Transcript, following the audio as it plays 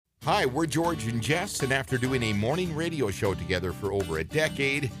Hi, we're George and Jess, and after doing a morning radio show together for over a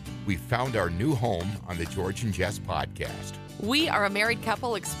decade, we found our new home on the George and Jess podcast. We are a married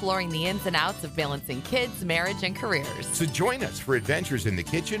couple exploring the ins and outs of balancing kids, marriage, and careers. So join us for adventures in the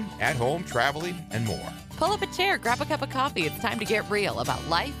kitchen, at home, traveling, and more. Pull up a chair, grab a cup of coffee. It's time to get real about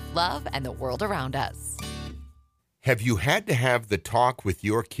life, love, and the world around us. Have you had to have the talk with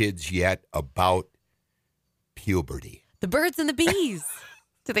your kids yet about puberty? The birds and the bees.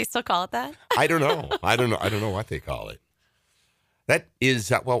 Do they still call it that? I don't know. I don't know what they call it. That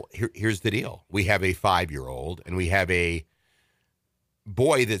is, here's the deal. We have a 5-year-old, and we have a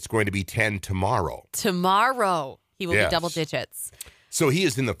boy that's going to be 10 tomorrow. Tomorrow. He will Yes. be double digits. So he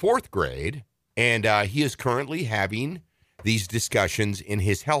is in the 4th grade, and he is currently having these discussions in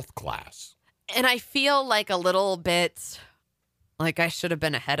his health class. And I feel like a little bit like I should have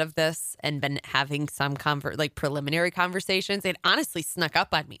been ahead of this and been having some preliminary conversations. It honestly snuck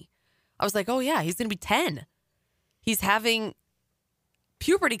up on me. I was like, oh, yeah, he's going to be 10. He's having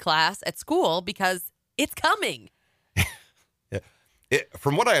puberty class at school because it's coming.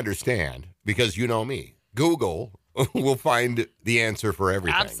 From what I understand, because you know me, Google will find the answer for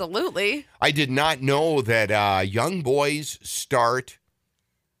everything. Absolutely. I did not know that young boys start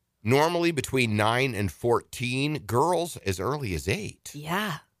normally between 9 and 14, girls as early as 8.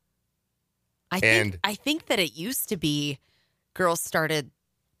 Yeah. I think that it used to be girls started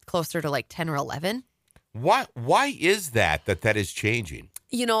closer to like 10 or 11. Why is that is changing?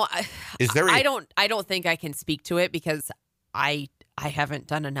 You know, I don't think I can speak to it because I haven't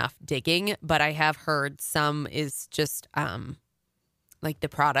done enough digging, but I have heard some is just like the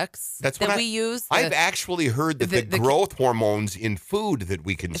products we use. I've actually heard that the growth hormones in food that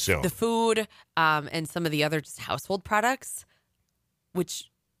we consume. The food and some of the other just household products, which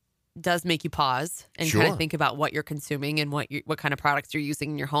does make you pause and kind of think about what you're consuming and what kind of products you're using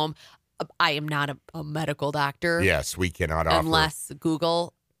in your home. I am not a medical doctor. Yes, we cannot offer. Unless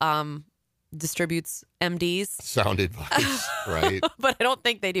Google distributes MDs. Sound advice, right? But I don't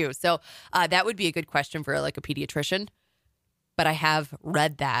think they do. So that would be a good question for like a pediatrician. But I have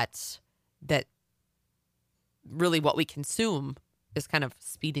read that really what we consume is kind of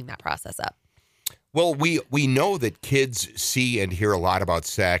speeding that process up. Well, we know that kids see and hear a lot about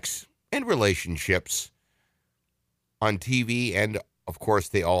sex and relationships on TV, and of course,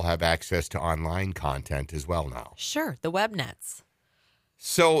 they all have access to online content as well now. Sure, the web nets.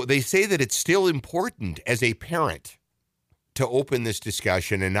 So they say that it's still important as a parent to open this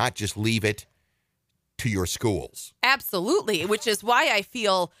discussion and not just leave it to your schools. Absolutely, which is why I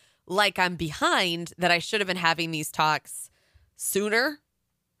feel like I'm behind, that I should have been having these talks sooner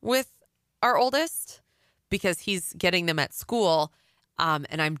with our oldest because he's getting them at school.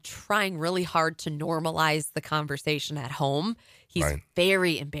 And I'm trying really hard to normalize the conversation at home. He's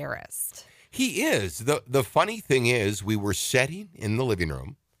very embarrassed. He is. The funny thing is, we were sitting in the living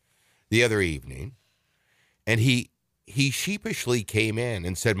room the other evening, and he sheepishly came in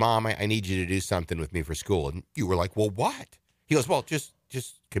and said, Mom, I need you to do something with me for school. And you were like, well, what? He goes, well, just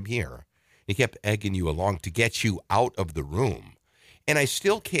come here. He kept egging you along to get you out of the room. And I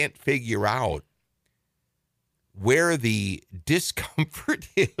still can't figure out where the discomfort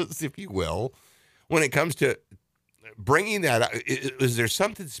is, if you will, when it comes to bringing that up. Is there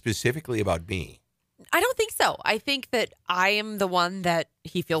something specifically about me? I don't think so. I think that I am the one that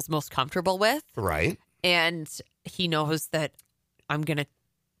he feels most comfortable with. Right. And he knows that I'm going to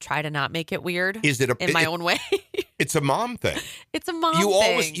try to not make it weird. Is it in my own way? It's a mom thing. It's a mom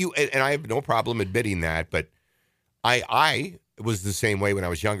thing. And I have no problem admitting that, but I was the same way when I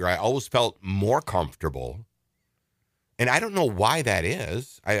was younger. I always felt more comfortable. And I don't know why that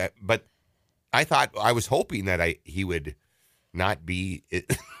is. But I was hoping that he would not be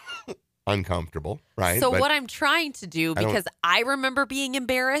uncomfortable, right? So what I'm trying to do, because I remember being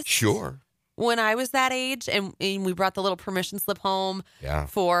embarrassed. Sure. When I was that age, and we brought the little permission slip home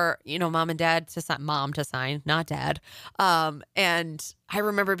for, mom and dad to sign, mom to sign, not dad. And I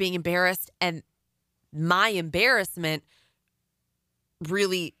remember being embarrassed, and my embarrassment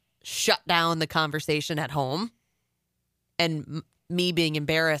really shut down the conversation at home. And me being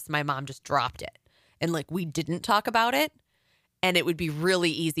embarrassed, my mom just dropped it. And we didn't talk about it. And it would be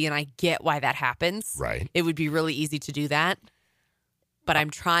really easy. And I get why that happens. Right. It would be really easy to do that. But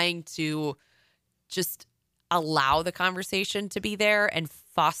I'm trying to just allow the conversation to be there and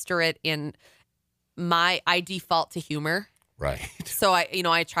foster it in I default to humor. Right. So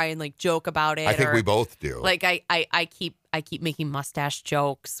I try and joke about it. I think we both do. I keep making mustache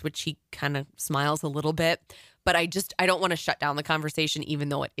jokes, which he kind of smiles a little bit. But I don't want to shut down the conversation, even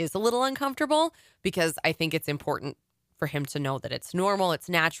though it is a little uncomfortable, because I think it's important for him to know that it's normal, it's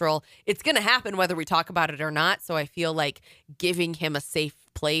natural. It's going to happen whether we talk about it or not. So I feel like giving him a safe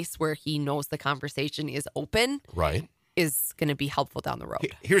place where he knows the conversation is open is going to be helpful down the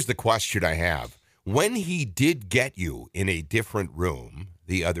road. Here's the question I have. When he did get you in a different room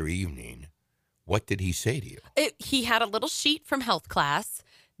the other evening, what did he say to you? He had a little sheet from health class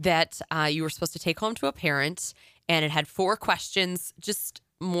that you were supposed to take home to a parent, and it had 4 questions, just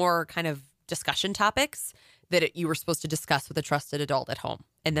more kind of discussion topics that you were supposed to discuss with a trusted adult at home.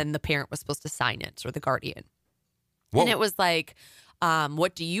 And then the parent was supposed to sign it, or the guardian. Whoa. And it was like,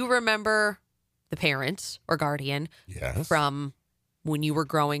 what do you remember, the parent or guardian, from when you were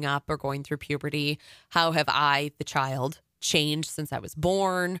growing up or going through puberty? How have I, the child, changed since I was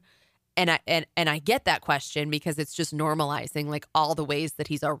born? And I get that question because it's just normalizing like all the ways that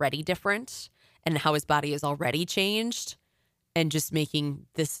he's already different and how his body is already changed, and just making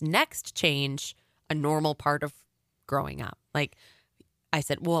this next change a normal part of growing up. Like I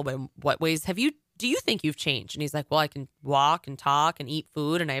said, well, in what ways do you think you've changed? And he's like, well, I can walk and talk and eat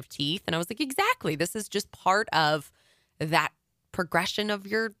food and I have teeth. And I was like, exactly. This is just part of that progression of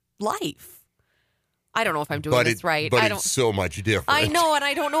your life. I don't know if I'm doing this right. But it's so much different. I know, and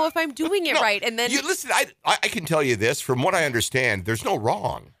I don't know if I'm doing it right. And then listen, I can tell you this, from what I understand, there's no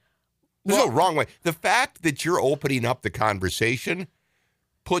wrong. There's no wrong way. The fact that you're opening up the conversation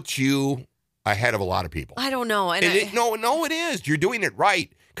puts you ahead of a lot of people. I don't know. And no, it is. You're doing it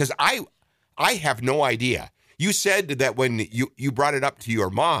right. Because I have no idea. You said that when you brought it up to your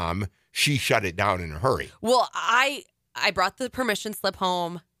mom, she shut it down in a hurry. Well, I brought the permission slip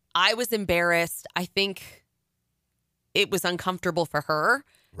home. I was embarrassed. I think it was uncomfortable for her.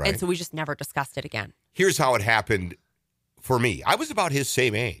 Right. And so we just never discussed it again. Here's how it happened for me. I was about his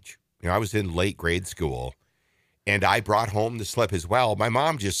same age. I was in late grade school, and I brought home the slip as well. My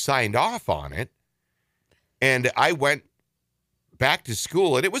mom just signed off on it, and I went back to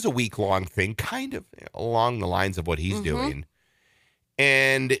school, and it was a week-long thing, kind of along the lines of what he's doing.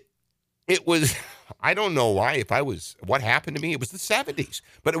 And it was... I don't know why. What happened to me? It was the 70s.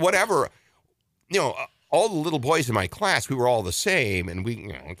 But whatever, all the little boys in my class, we were all the same, and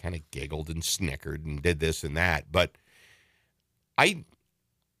we kind of giggled and snickered and did this and that. But I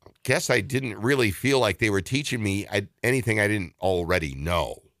guess I didn't really feel like they were teaching me anything I didn't already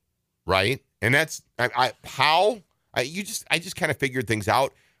know, right? And that's I just kind of figured things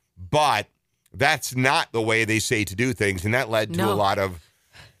out. But that's not the way they say to do things, and that led to a lot of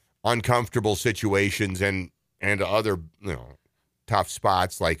uncomfortable situations and other tough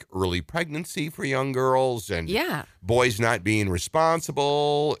spots, like early pregnancy for young girls and boys not being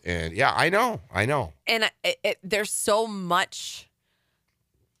responsible. And I know. And there's so much.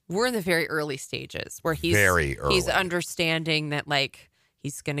 We're in the very early stages where he's understanding that like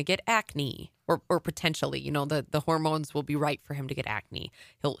he's going to get acne or potentially, the hormones will be right for him to get acne.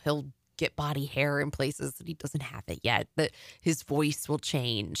 He'll get body hair in places that he doesn't have it yet, that his voice will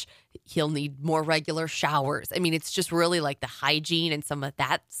change. He'll need more regular showers. I mean, it's just really like the hygiene and some of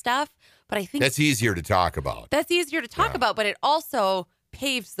that stuff. But I think that's easier to talk about. But it also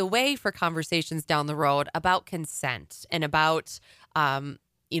paves the way for conversations down the road about consent and about,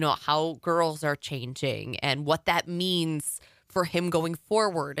 how girls are changing and what that means for him going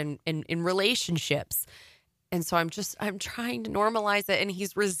forward and in relationships. And so I'm trying to normalize it, and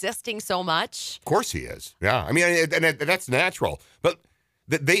he's resisting so much. Of course he is. Yeah. I mean, and that's natural. But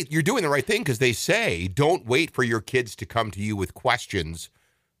you're doing the right thing, because they say don't wait for your kids to come to you with questions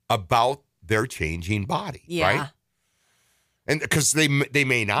about their changing body. Yeah. Right? And because they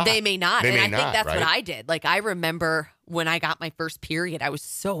may not. They may not. And I think that's what I did. Like, I remember when I got my first period, I was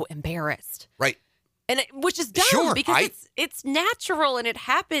so embarrassed. Right. And which is dumb because it's natural and it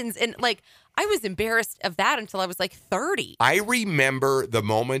happens. And like, I was embarrassed of that until I was like 30. I remember the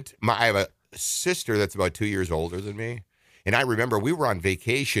moment. I have a sister that's about 2 years older than me. And I remember we were on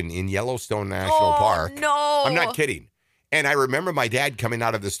vacation in Yellowstone National Park. No. I'm not kidding. And I remember my dad coming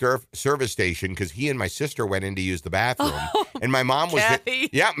out of the service station because he and my sister went in to use the bathroom. And my mom was Kathy.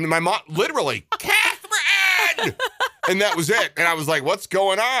 My mom literally, Catherine! And that was it. And I was like, what's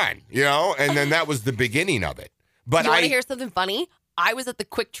going on? And then that was the beginning of it. But you want to hear something funny? I was at the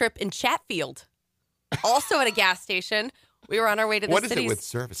Quick Trip in Chatfield, also at a gas station. We were on our way to the city. What is it with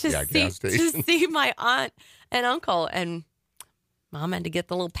service? Gas station. To see my aunt and uncle. And Mom had to get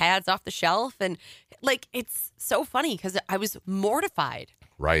the little pads off the shelf. And like, it's so funny because I was mortified.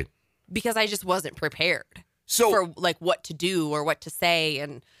 Right. Because I just wasn't prepared for like what to do or what to say.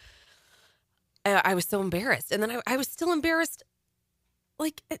 And I was so embarrassed. And then I was still embarrassed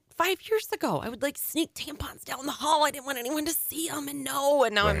like 5 years ago. I would like sneak tampons down the hall. I didn't want anyone to see them and know.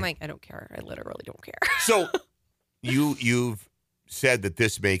 And now I'm like, I don't care. I literally don't care. So you've said that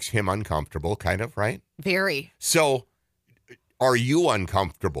this makes him uncomfortable, kind of, right? Very. So, are you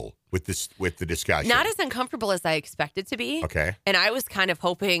uncomfortable with the discussion? Not as uncomfortable as I expected to be. Okay. And I was kind of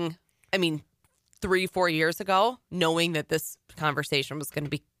hoping, 3-4 years ago, knowing that this conversation was going to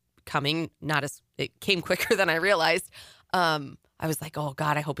be coming, it came quicker than I realized. I was like, oh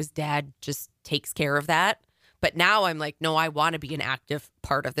God, I hope his dad just takes care of that. But now I'm like, no, I want to be an active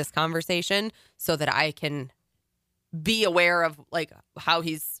part of this conversation so that I can be aware of like how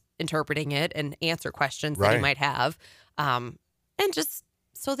he's interpreting it and answer questions that he might have. And just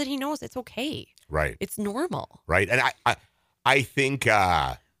so that he knows it's okay. Right. It's normal. Right. And I think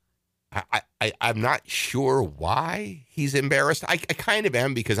I'm not sure why he's embarrassed. I kind of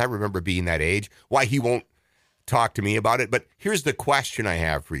am, because I remember being that age, why he won't talk to me about it. But here's the question I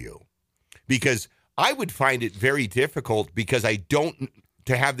have for you, because I would find it very difficult because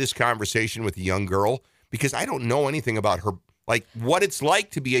to have this conversation with a young girl, because I don't know anything about her, like what it's like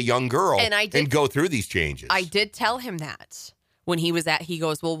to be a young girl and go through these changes. I did tell him that when he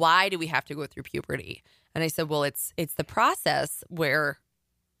goes, well, why do we have to go through puberty? And I said, well, it's the process where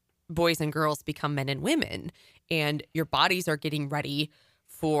boys and girls become men and women, and your bodies are getting ready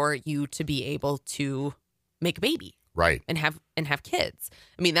for you to be able to make a baby. Right. And have kids.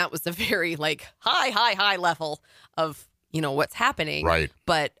 That was a very like high level of, what's happening. Right.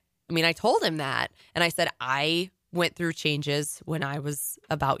 But I told him that, and I said, I went through changes when I was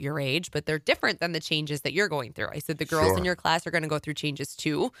about your age, but they're different than the changes that you're going through. I said, the girls in your class are going to go through changes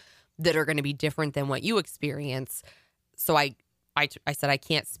too that are going to be different than what you experience. So I said, I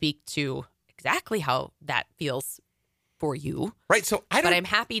can't speak to exactly how that feels for you. Right. So but I'm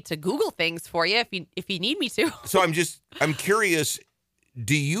happy to Google things for you if you need me to. So I'm curious,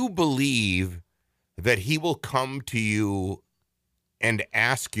 do you believe that he will come to you and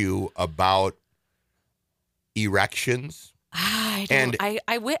ask you about erections? I don't.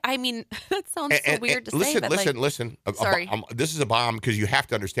 That sounds so weird to say. Listen. Sorry. This is a bomb, because you have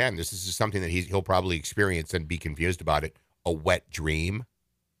to understand this. This is something that he'll probably experience and be confused about it. A wet dream.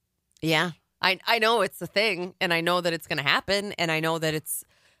 Yeah, I know it's a thing, and I know that it's going to happen, and I know that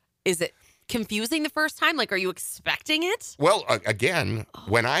is it confusing the first time? Like, are you expecting it? Well, again,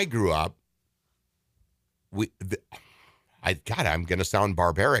 when I grew up, I'm going to sound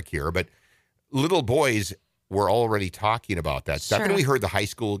barbaric here, but little boys were already talking about that stuff. And we heard the high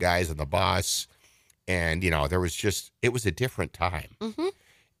school guys on the bus, and, it was a different time. Mm-hmm.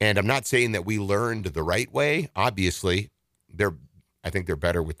 And I'm not saying that we learned the right way. Obviously, I think they're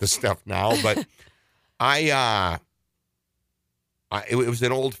better with this stuff now, but it was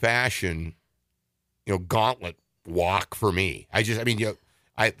an old fashioned, gauntlet walk for me.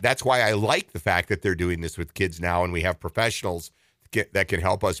 That's why I like the fact that they're doing this with kids now, and we have professionals that can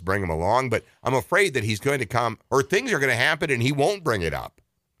help us bring them along. But I'm afraid that he's going to come, or things are going to happen, and he won't bring it up.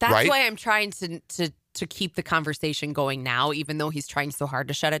 That's why I'm trying to keep the conversation going now, even though he's trying so hard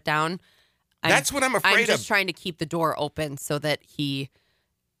to shut it down. That's what I'm afraid of. I'm just trying to keep the door open so that and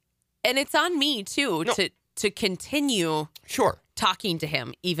it's on me too to continue talking to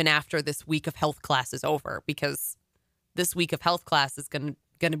him even after this week of health class is over, because this week of health class is going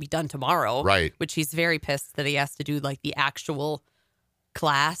to be done tomorrow. Right. Which he's very pissed that he has to do like the actual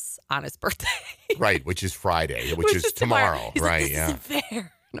class on his birthday. Right, which is Friday, which is tomorrow. He's right, like, this yeah. isn't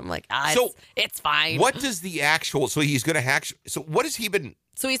fair. And I'm like, it's fine. What does so he's going to so what has he been?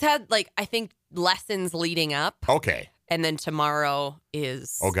 So he's had I think lessons leading up. Okay. And then tomorrow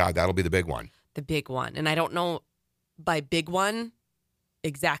is. Oh God, that'll be the big one. The big one. And I don't know by big one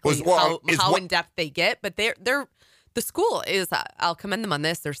exactly how in depth they get, but the school is, I'll commend them on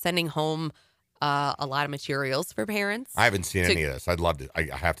this. They're sending home a lot of materials for parents. I haven't seen any of this. I'd love to.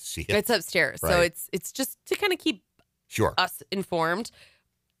 I have to see it. It's upstairs. Right. So it's just to kind of keep Sure. us informed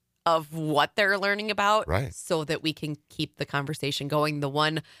of what they're learning about, right, so that we can keep the conversation going. The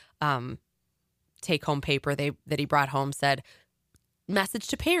one take-home paper that he brought home said, message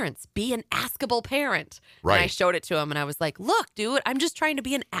to parents, be an askable parent. Right. And I showed it to him and I was like, look, dude, I'm just trying to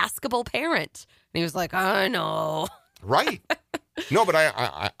be an askable parent. And he was like, I know. Right. No, but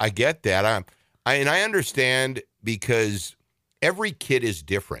I get that. And I understand, because every kid is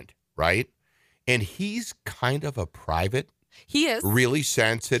different, right? And he's kind of a private. He is. Really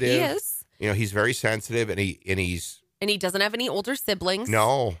sensitive. He is. He's very sensitive, and he doesn't have any older siblings.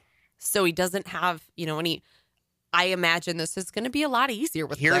 No. So he doesn't have, I imagine this is going to be a lot easier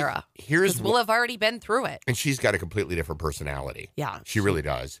with Clara. Because we'll have already been through it. And she's got a completely different personality. Yeah. She really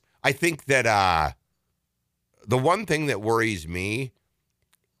does. I think that the one thing that worries me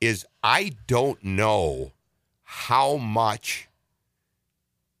is I don't know how much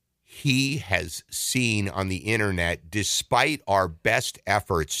he has seen on the internet, despite our best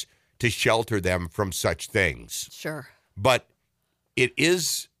efforts to shelter them from such things. Sure. But it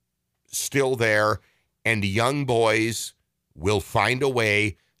is still there, and young boys will find a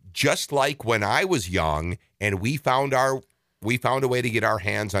way, just like when I was young and we found a way to get our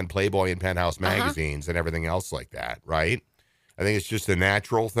hands on Playboy and Penthouse magazines and everything else like that, right? I think it's just a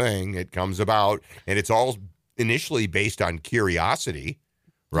natural thing. It comes about, and it's all initially based on curiosity,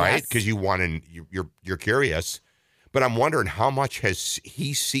 right? Because you want to, you're curious. But I'm wondering how much has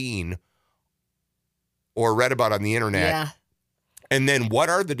he seen or read about on the internet? Yeah. And then what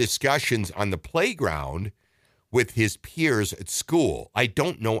are the discussions on the playground with his peers at school? I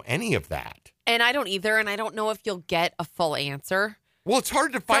don't know any of that. And I don't either. And I don't know if you'll get a full answer. Well, it's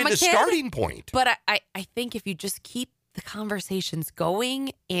hard to find a starting point. But I think if you just keep the conversations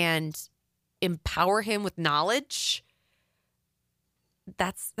going and empower him with knowledge,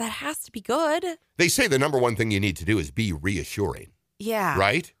 that has to be good. They say the number one thing you need to do is be reassuring. Yeah.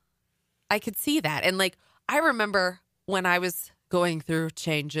 Right? I could see that. And like, I remember when I was going through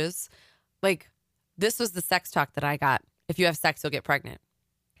changes, like, this was the sex talk that I got. If you have sex, you'll get pregnant.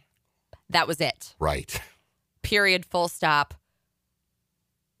 That was it. Right. Period. Full stop.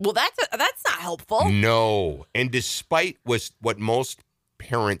 Well, that's not helpful. No. And despite what most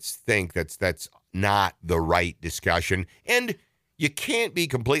parents think, that's not the right discussion. And you can't be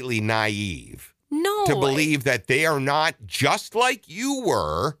completely naive to believe that they are not just like you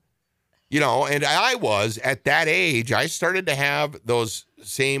were. You know, and I was at that age. I started to have those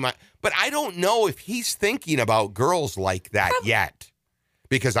same, but I don't know if he's thinking about girls like that yet,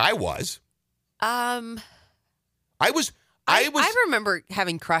 because I was. I remember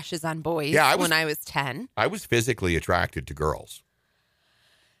having crushes on boys when I was 10. I was physically attracted to girls.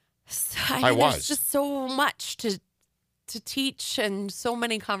 I was. There's just so much to teach and so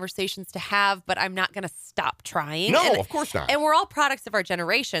many conversations to have, but I'm not going to stop trying. No, of course not. And we're all products of our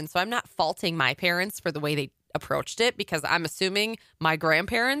generation, so I'm not faulting my parents for the way they approached it, because I'm assuming my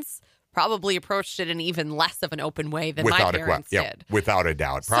grandparents probably approached it in even less of an open way than my parents did. Without a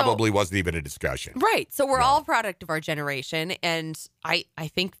doubt. Probably wasn't even a discussion. Right. So we're all a product of our generation, and I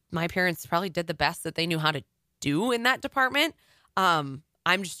think my parents probably did the best that they knew how to do in that department. I'm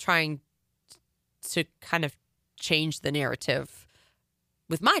just trying to kind of change the narrative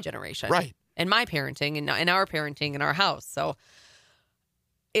with my generation, right, and my parenting and our parenting in our house. So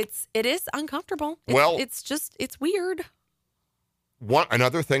it is uncomfortable. It's weird.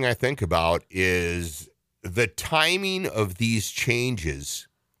 Another thing I think about is the timing of these changes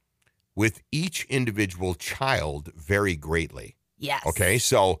with each individual child vary greatly. Yes. Okay,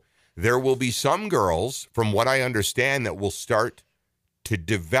 so there will be some girls, from what I understand, that will start to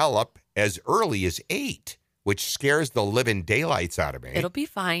develop as early as 8. Which scares the living daylights out of me. It'll be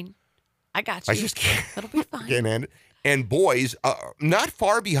fine. I got you. I just can't. It'll be fine. And boys, not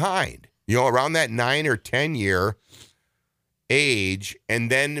far behind, around that 9 or 10 year age. And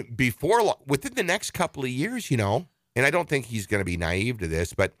then within the next couple of years, and I don't think he's going to be naive to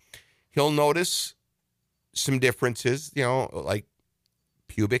this, but he'll notice some differences, like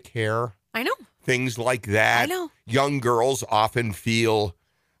pubic hair. I know. Things like that. I know. Young girls often feel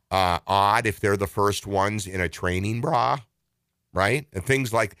odd if they're the first ones in a training bra, right? And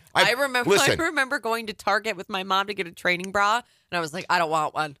things like I remember going to Target with my mom to get a training bra, and I was like, I don't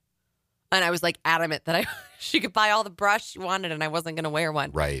want one. And I was like adamant that she could buy all the bras she wanted, and I wasn't going to wear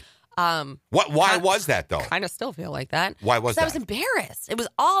one. Right. Why was that though? Kind of still feel like that. Why was that? I was embarrassed. It was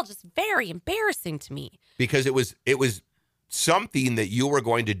all just very embarrassing to me. Because it was something that you were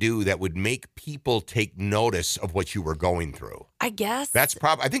going to do that would make people take notice of what you were going through. I guess. I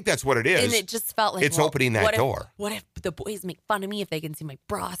think that's what it is. And it just felt like it's opening that door. What if the boys make fun of me if they can see my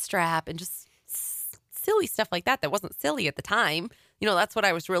bra strap, and just silly stuff like that wasn't silly at the time. That's what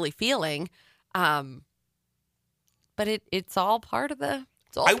I was really feeling. But it's all part of the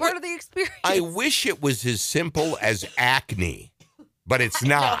experience. I wish it was as simple as acne, but it's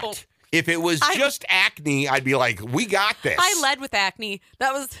not. If it was just acne, I'd be like, we got this. I led with acne.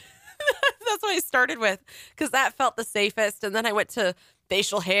 That's what I started with, because that felt the safest. And then I went to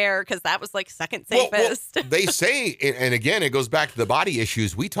facial hair because that was like second safest. Well, they say, and again, it goes back to the body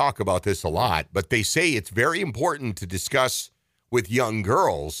issues. We talk about this a lot, but they say it's very important to discuss with young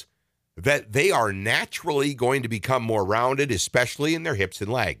girls that they are naturally going to become more rounded, especially in their hips and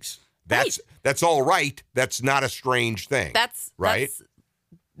legs. That's all right. That's not a strange thing. That's right. That's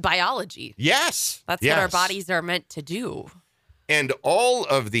biology. Yes. That's what our bodies are meant to do. And all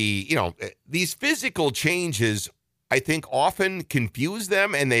of the, these physical changes, I think, often confuse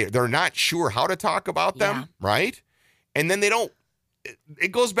them, and they're not sure how to talk about them, right? And then they don't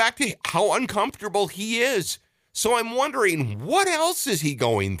it goes back to how uncomfortable he is. So I'm wondering, what else is he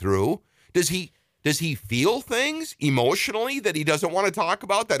going through? Does he feel things emotionally that he doesn't want to talk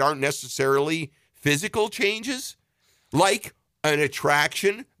about that aren't necessarily physical changes? Like an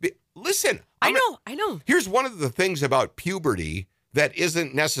attraction? Listen, I know. Here's one of the things about puberty that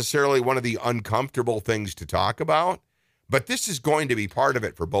isn't necessarily one of the uncomfortable things to talk about, but this is going to be part of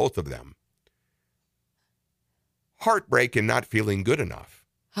it for both of them. Heartbreak and not feeling good enough.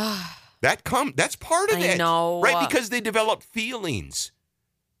 That's part of it. I know. Right? Because they develop feelings.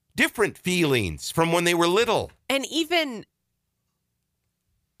 Different feelings from when they were little. And even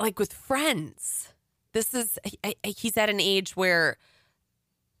like with friends, he's at an age where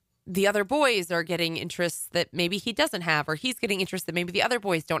the other boys are getting interests that maybe he doesn't have, or he's getting interests that maybe the other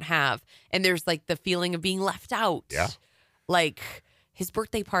boys don't have. And there's like the feeling of being left out. Yeah. Like his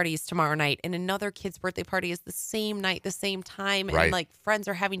birthday party is tomorrow night and another kid's birthday party is the same night, the same time. Right. And like friends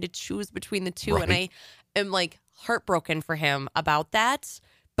are having to choose between the two. Right. And I am like heartbroken for him about that.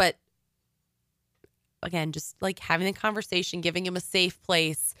 But again, just like having a conversation, giving him a safe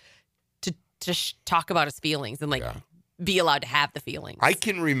place to talk about his feelings and like be allowed to have the feelings. I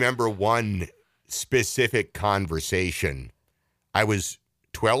can remember one specific conversation. I was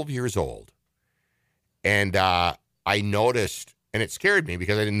 12 years old and I noticed, and it scared me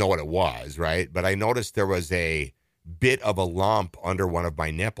because I didn't know what it was, right? But I noticed there was a bit of a lump under one of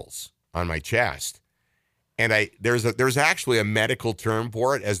my nipples on my chest. And there's actually a medical term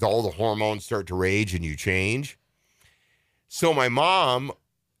for it as all the hormones start to rage and you change. So my mom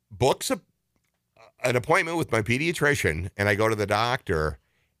books an appointment with my pediatrician, and I go to the doctor,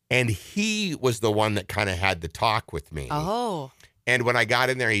 and he was the one that kind of had the talk with me. Oh. And when I got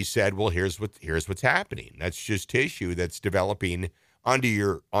in there, he said, "Well, here's what's happening. That's just tissue that's developing under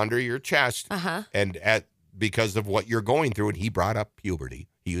your chest, and because of what you're going through." And he brought up puberty.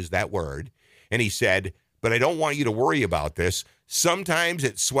 He used that word, and he said, "But I don't want you to worry about this. Sometimes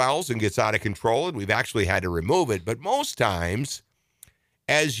it swells and gets out of control, and we've actually had to remove it. But most times,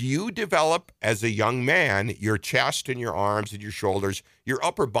 as you develop as a young man, your chest and your arms and your shoulders, your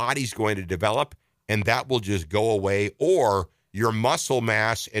upper body's going to develop, and that will just go away, or your muscle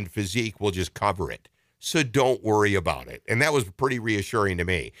mass and physique will just cover it. So don't worry about it." And that was pretty reassuring to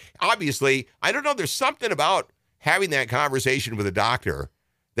me. Obviously, I don't know, there's something about having that conversation with a doctor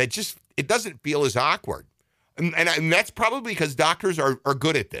that just, it doesn't feel as awkward. And that's probably because doctors are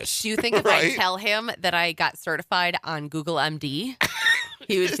good at this. Do you think if I tell him that I got certified on Google MD,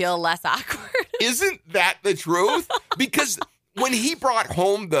 he would feel less awkward? Isn't that the truth? Because when he brought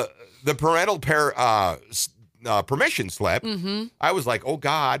home the parental permission slip, I was like, oh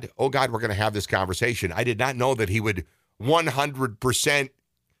God, we're going to have this conversation. I did not know that he would 100%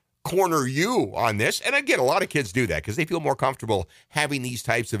 corner you on this. And again, a lot of kids do that because they feel more comfortable having these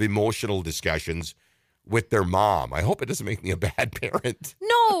types of emotional discussions with their mom. I hope it doesn't make me a bad parent.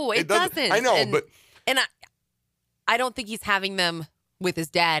 No, it doesn't. I know, and I don't think he's having them with his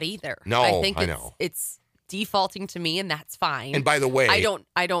dad either. No, I think know. It's defaulting to me, and that's fine. And by the way, I don't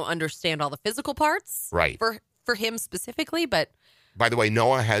understand all the physical parts, right, for him specifically. But by the way,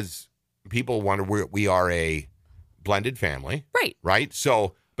 Noah has people wonder we are a blended family, right.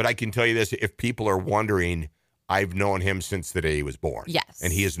 So, but I can tell you this: if people are wondering, I've known him since the day he was born. Yes,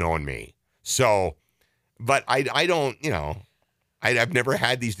 and he has known me. So, but I don't, I've never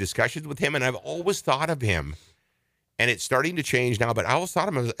had these discussions with him, and I've always thought of him. And it's starting to change now, but I always thought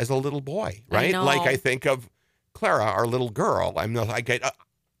of him as a little boy, right? Like I think of Clara, our little girl. I'm like,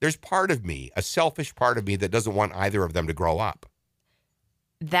 there's part of me, a selfish part of me that doesn't want either of them to grow up.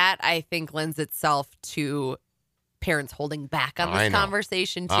 That, I think, lends itself to parents holding back on this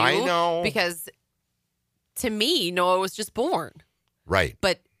conversation, too. I know. Because to me, Noah was just born. Right.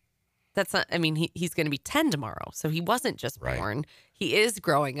 But that's not, I mean, he's going to be 10 tomorrow. So he wasn't just born. He is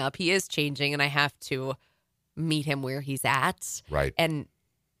growing up. He is changing. And I have to meet him where he's at, right, and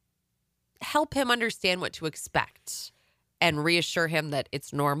help him understand what to expect and reassure him that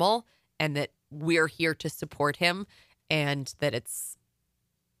it's normal and that we're here to support him and that it's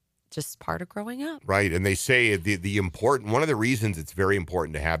just part of growing up. Right. And they say the important, one of the reasons it's very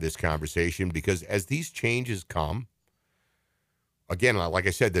important to have this conversation, because as these changes come, again, like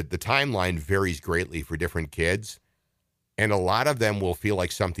I said, the timeline varies greatly for different kids. And a lot of them will feel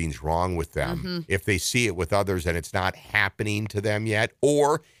like something's wrong with them if they see it with others and it's not happening to them yet,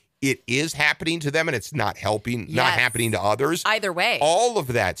 or it is happening to them and it's not not happening to others. Either way. All of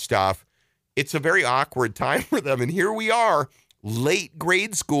that stuff, it's a very awkward time for them. And here we are, late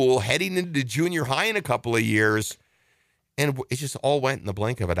grade school, heading into junior high in a couple of years. And it just all went in the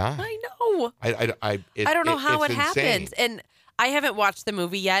blink of an eye. I know. I don't know how it happened. And I haven't watched the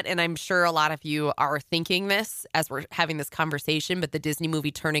movie yet, and I'm sure a lot of you are thinking this as we're having this conversation, but the Disney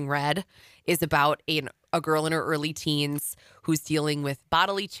movie Turning Red is about a girl in her early teens who's dealing with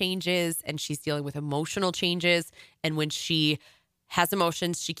bodily changes, and she's dealing with emotional changes. And when she has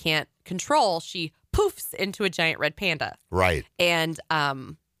emotions she can't control, she poofs into a giant red panda. Right. And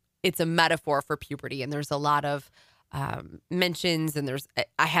it's a metaphor for puberty, and there's a lot of mentions, and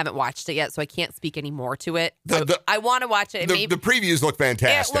I haven't watched it yet, so I can't speak any more to it. I want to watch it. The previews look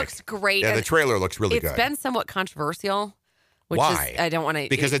fantastic. It looks great. Yeah, the trailer looks really good. It's been somewhat controversial. Why? I don't want to...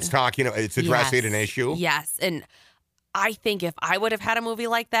 Because it's addressing an issue? Yes, and I think if I would have had a movie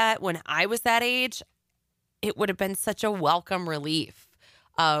like that when I was that age, it would have been such a welcome relief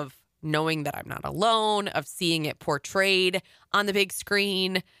of knowing that I'm not alone, of seeing it portrayed on the big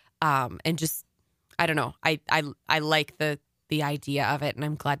screen, and just... I don't know. I like the idea of it, and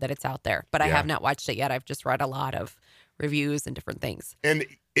I'm glad that it's out there. But I have not watched it yet. I've just read a lot of reviews and different things. And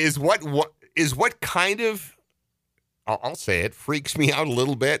is what kind of, I'll say it, freaks me out a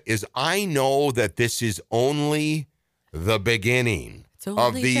little bit is I know that this is only the beginning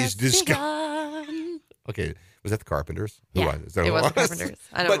of these discussions. Okay, was that the Carpenters? Yeah, Who was it? It was the Carpenters.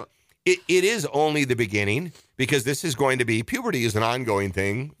 I don't know. It is only the beginning because this is going to be, puberty is an ongoing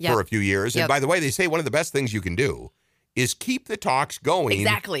thing for a few years. And by the way, they say one of the best things you can do is keep the talks going.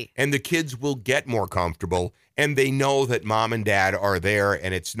 Exactly. And the kids will get more comfortable and they know that mom and dad are there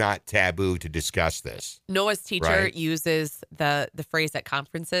and it's not taboo to discuss this. Noah's teacher uses the phrase at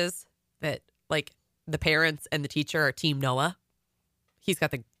conferences that like the parents and the teacher are Team Noah. He's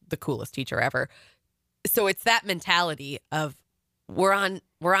got the coolest teacher ever. So it's that mentality of we're on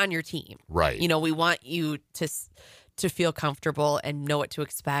your team. Right. You know, we want you to feel comfortable and know what to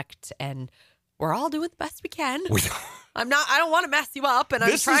expect, and we're all doing the best we can. I don't want to mess you up, and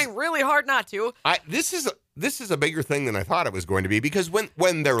I'm trying really hard not to. This is a bigger thing than I thought it was going to be because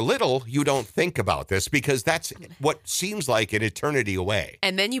when they're little, you don't think about this because that's what seems like an eternity away.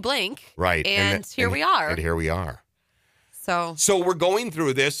 And then you blink. Right. And here we are. And here we are. So we're going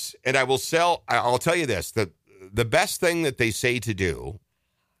through this, and I'll tell you this, that the best thing that they say to do,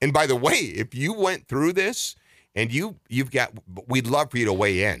 and by the way, if you went through this and we'd love for you to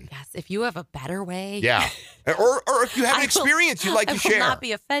weigh in. Yes, if you have a better way. Yeah. Or if you have an experience you'd like to share. I will not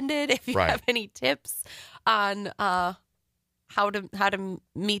be offended if you have any tips on how to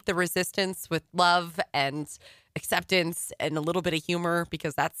meet the resistance with love and acceptance and a little bit of humor,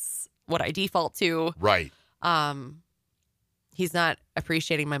 because that's what I default to. Right. He's not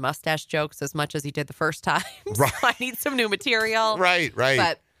appreciating my mustache jokes as much as he did the first time. Right. So I need some new material. Right.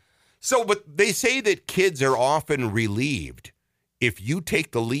 But they say that kids are often relieved if you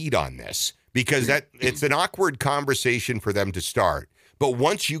take the lead on this because it's an awkward conversation for them to start. But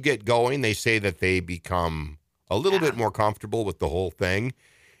once you get going, they say that they become a little bit more comfortable with the whole thing.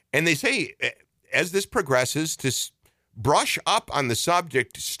 And they say as this progresses to brush up on the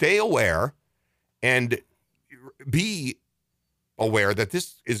subject, stay aware, and be aware that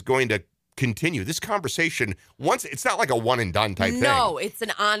this is going to continue. This conversation, it's not like a one and done type thing. No, it's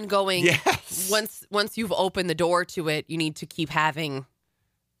an ongoing. Yes. Once you've opened the door to it, you need to keep having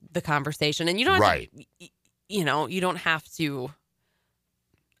the conversation, and you don't have to, you don't have to.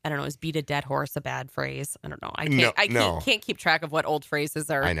 I don't know. Is beat a dead horse a bad phrase? I don't know. I can't keep track of what old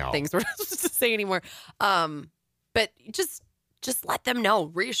phrases are things we're not supposed to say anymore. But just let them know,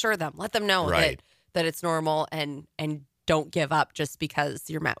 reassure them, let them know that it's normal and don't give up just because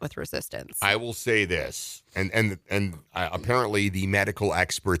you're met with resistance. I will say this, and apparently the medical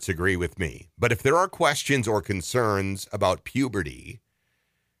experts agree with me, but if there are questions or concerns about puberty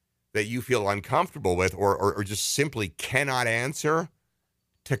that you feel uncomfortable with or just simply cannot answer,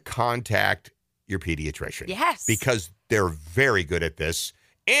 to contact your pediatrician. Yes. Because they're very good at this.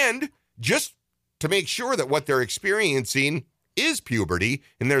 And just to make sure that what they're experiencing is puberty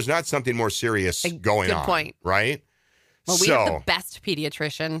and there's not something more serious going on. Good point. Right? Well, we have the best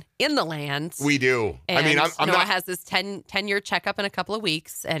pediatrician in the land. We do. And Noah has this 10-year checkup in a couple of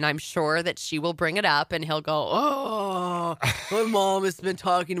weeks, and I'm sure that she will bring it up, and he'll go, "Oh, my mom has been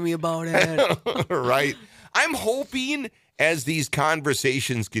talking to me about it." Right. I'm hoping as these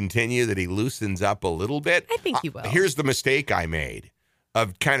conversations continue that he loosens up a little bit. I think he will. Here's the mistake I made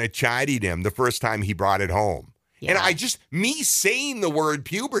of kind of chiding him the first time he brought it home. Yeah. And me saying the word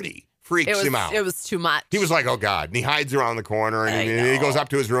puberty freaks him out. It was too much. He was like, "Oh God." And he hides around the corner and he goes up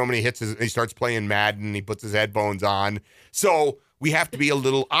to his room and he starts playing Madden and he puts his headphones on. So we have to be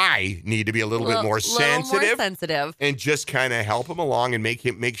I need to be a little bit more sensitive and just kind of help him along and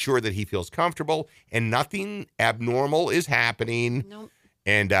make sure that he feels comfortable and nothing abnormal is happening. Nope.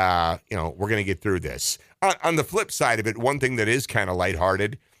 And, we're going to get through this. On the flip side of it, one thing that is kind of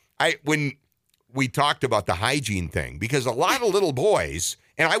lighthearted, when we talked about the hygiene thing, because a lot of little boys,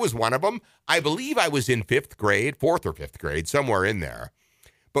 and I was one of them, I believe I was in 4th or 5th grade, somewhere in there.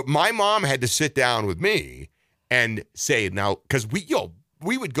 But my mom had to sit down with me and say, now, because we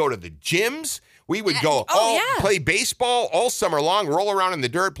would go to the gyms. We would go play baseball all summer long, roll around in the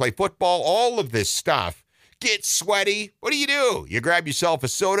dirt, play football, all of this stuff. Get sweaty. What do? You grab yourself a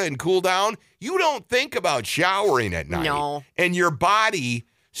soda and cool down. You don't think about showering at night. No. And your body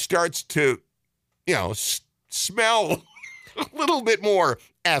starts to, smell a little bit more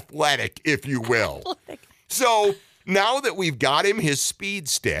athletic, if you will. So now that we've got him his speed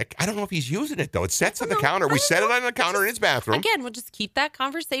stick, I don't know if he's using it, though. It sets on the counter. We set it on the counter in his bathroom. Again, we'll just keep that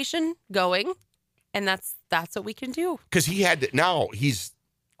conversation going, and that's what we can do. Because he's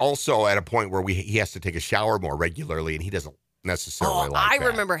also at a point where he has to take a shower more regularly, and he doesn't necessarily like that. I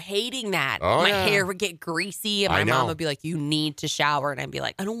remember hating that. My hair would get greasy, and my mom would be like, you need to shower, and I'd be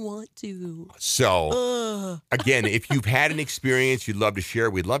like, I don't want to. So, again, if you've had an experience you'd love to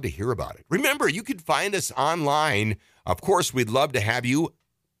share, we'd love to hear about it. Remember, you can find us online. Of course, we'd love to have you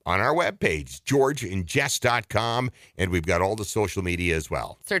on our webpage, georgeandjess.com, and we've got all the social media as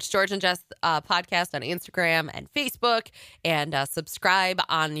well. Search George and Jess podcast on Instagram and Facebook, and subscribe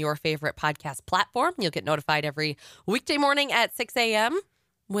on your favorite podcast platform. You'll get notified every weekday morning at 6 a.m.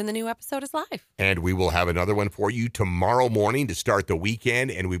 when the new episode is live. And we will have another one for you tomorrow morning to start the weekend,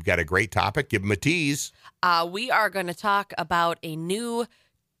 and we've got a great topic. Give them a tease. We are going to talk about a new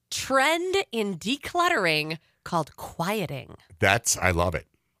trend in decluttering called quieting. I love it.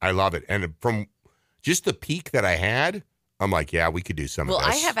 I love it. And from just the peak that I had, I'm like, yeah, we could do some of this. Well,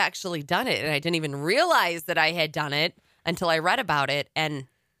 I have actually done it, and I didn't even realize that I had done it until I read about it, and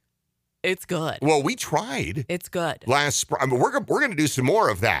it's good. Well, we tried. It's good. Last spring. I mean, we're going to do some more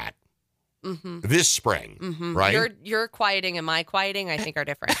of that this spring, right? Your quieting and my quieting, I think, are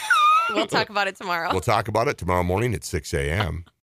different. We'll talk about it tomorrow. We'll talk about it tomorrow morning at 6 a.m.